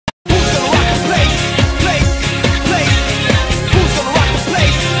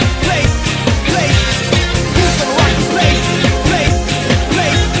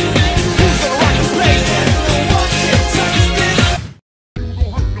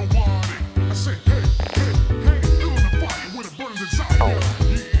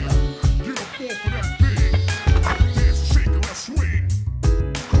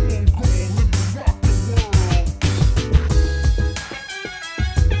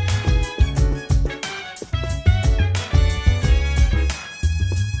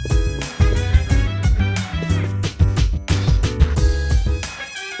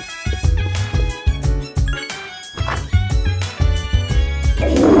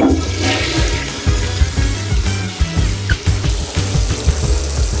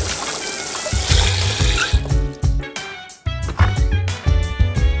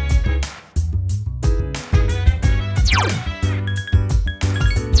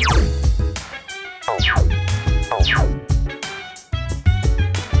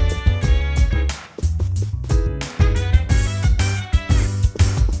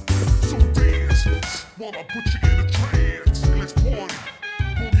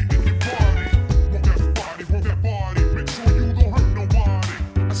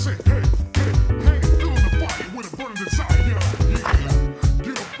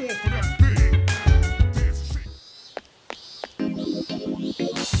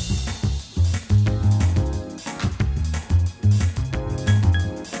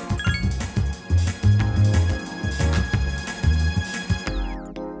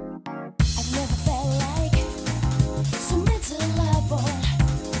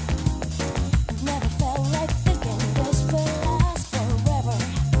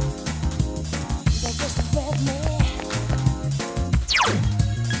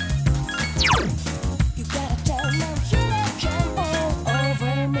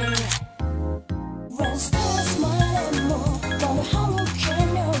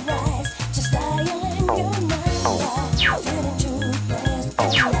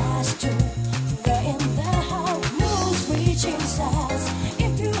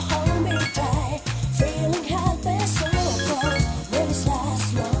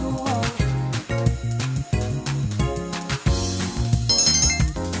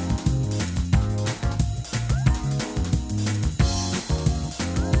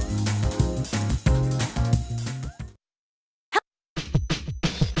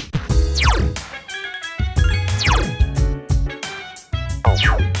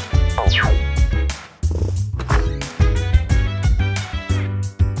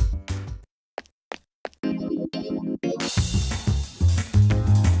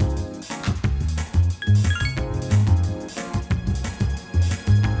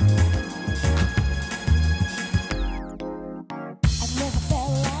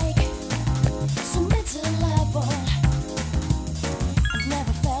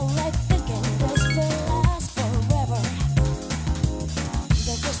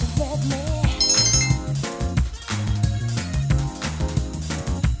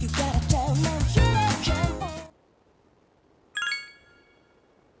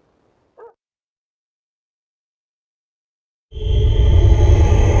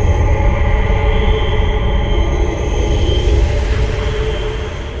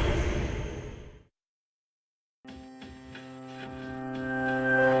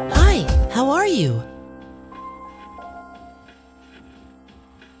you?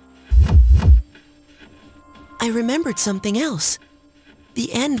 I remembered something else.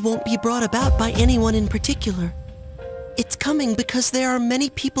 The end won't be brought about by anyone in particular. It's coming because there are many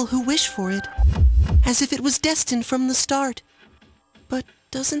people who wish for it, as if it was destined from the start. But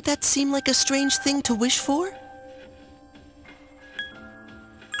doesn't that seem like a strange thing to wish for?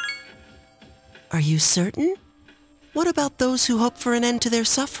 Are you certain? What about those who hope for an end to their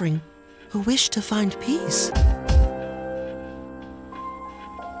suffering, who wish to find peace?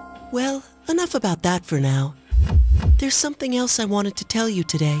 Well, enough about that for now. There's something else I wanted to tell you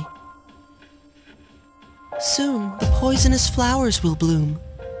today. Soon, the poisonous flowers will bloom.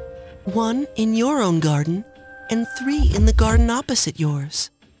 1 in your own garden, and 3 in the garden opposite yours.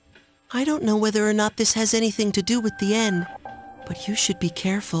 I don't know whether or not this has anything to do with the end, but you should be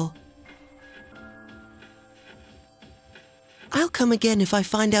careful. I'll come again if I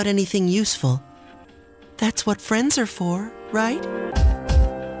find out anything useful. That's what friends are for, right?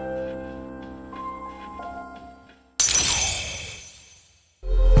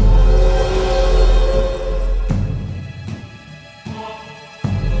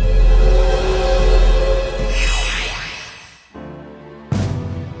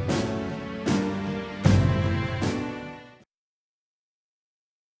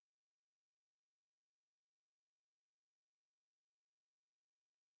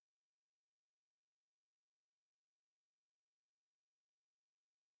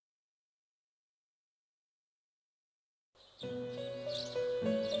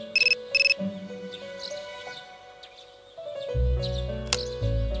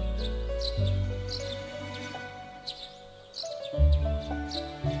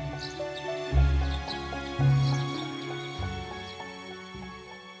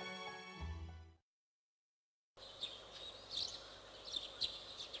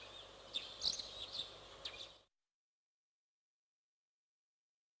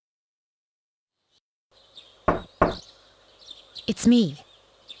 It's me.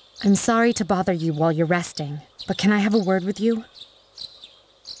 I'm sorry to bother you while you're resting, but can I have a word with you?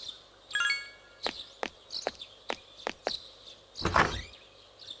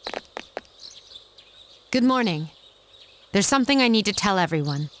 Good morning. There's something I need to tell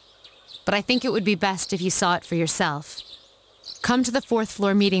everyone, but I think it would be best if you saw it for yourself. Come to the 4th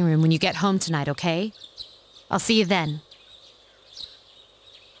floor meeting room when you get home tonight, okay? I'll see you then.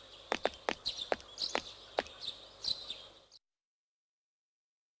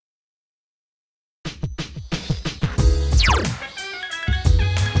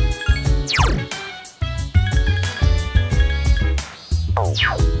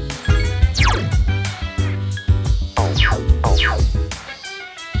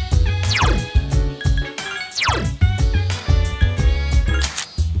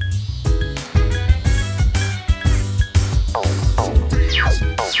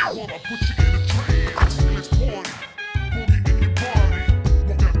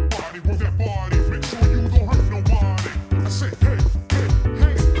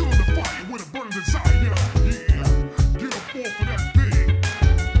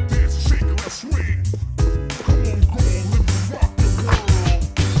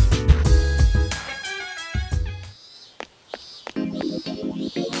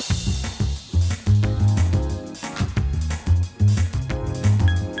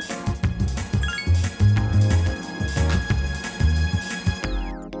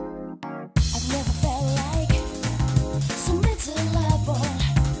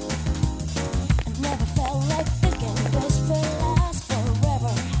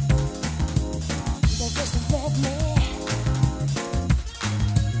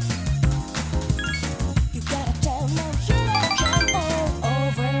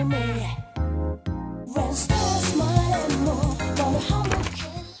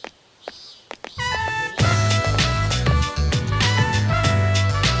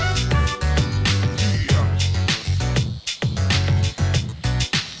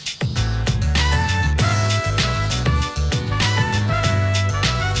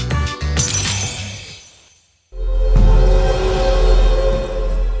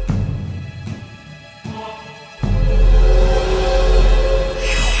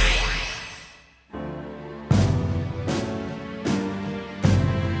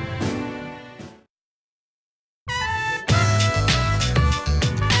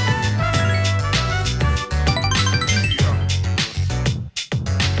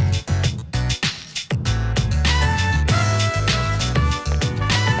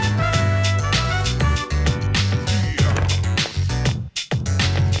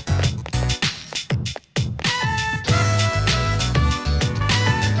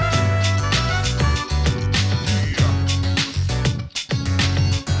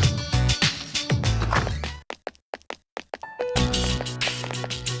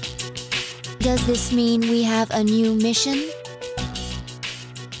 Does this mean we have a new mission?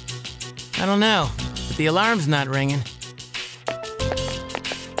 I don't know, but the alarm's not ringing.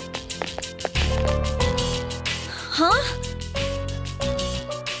 Huh?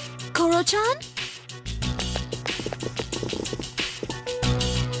 Koro-chan?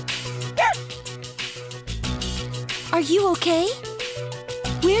 Are you okay?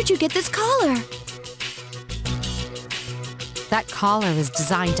 Where'd you get this collar? That collar is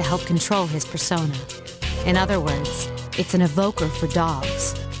designed to help control his persona. In other words, it's an evoker for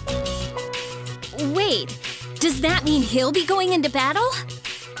dogs. Wait, does that mean he'll be going into battle?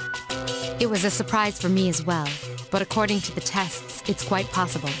 It was a surprise for me as well, but according to the tests, it's quite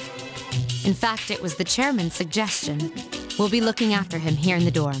possible. In fact, it was the chairman's suggestion. We'll be looking after him here in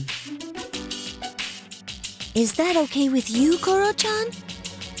the dorm. Is that okay with you, Koro-chan?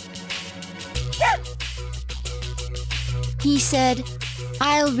 He said,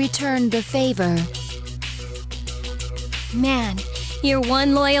 I'll return the favor. Man, you're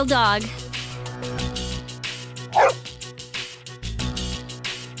one loyal dog.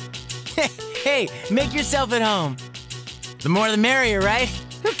 Hey, make yourself at home. The more the merrier, right?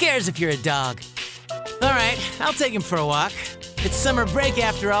 Who cares if you're a dog? All right, I'll take him for a walk. It's summer break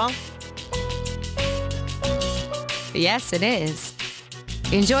after all. Yes, it is.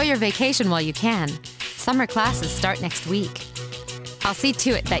 Enjoy your vacation while you can. Summer classes start next week. I'll see to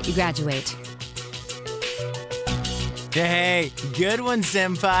it that you graduate. Hey, good one,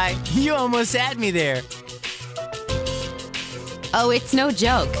 Senpai. You almost had me there. Oh, it's no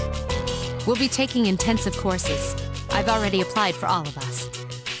joke. We'll be taking intensive courses. I've already applied for all of us.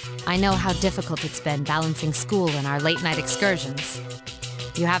 I know how difficult it's been balancing school and our late-night excursions.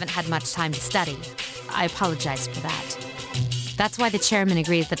 You haven't had much time to study. I apologize for that. That's why the chairman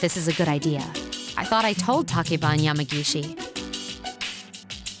agrees that this is a good idea. I thought I told Takeba and Yamagishi.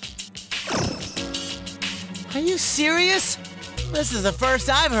 Are you serious? This is the first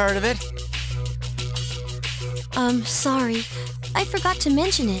I've heard of it. Sorry. I forgot to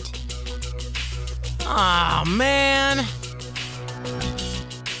mention it. Aw, man.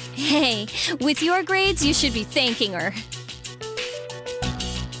 Hey, with your grades, you should be thanking her.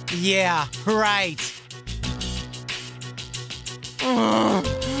 Yeah, right. Ugh,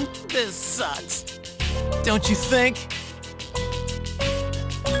 this sucks. Don't you think?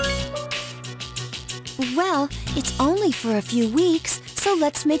 Well, it's only for a few weeks, so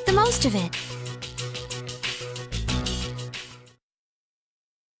let's make the most of it.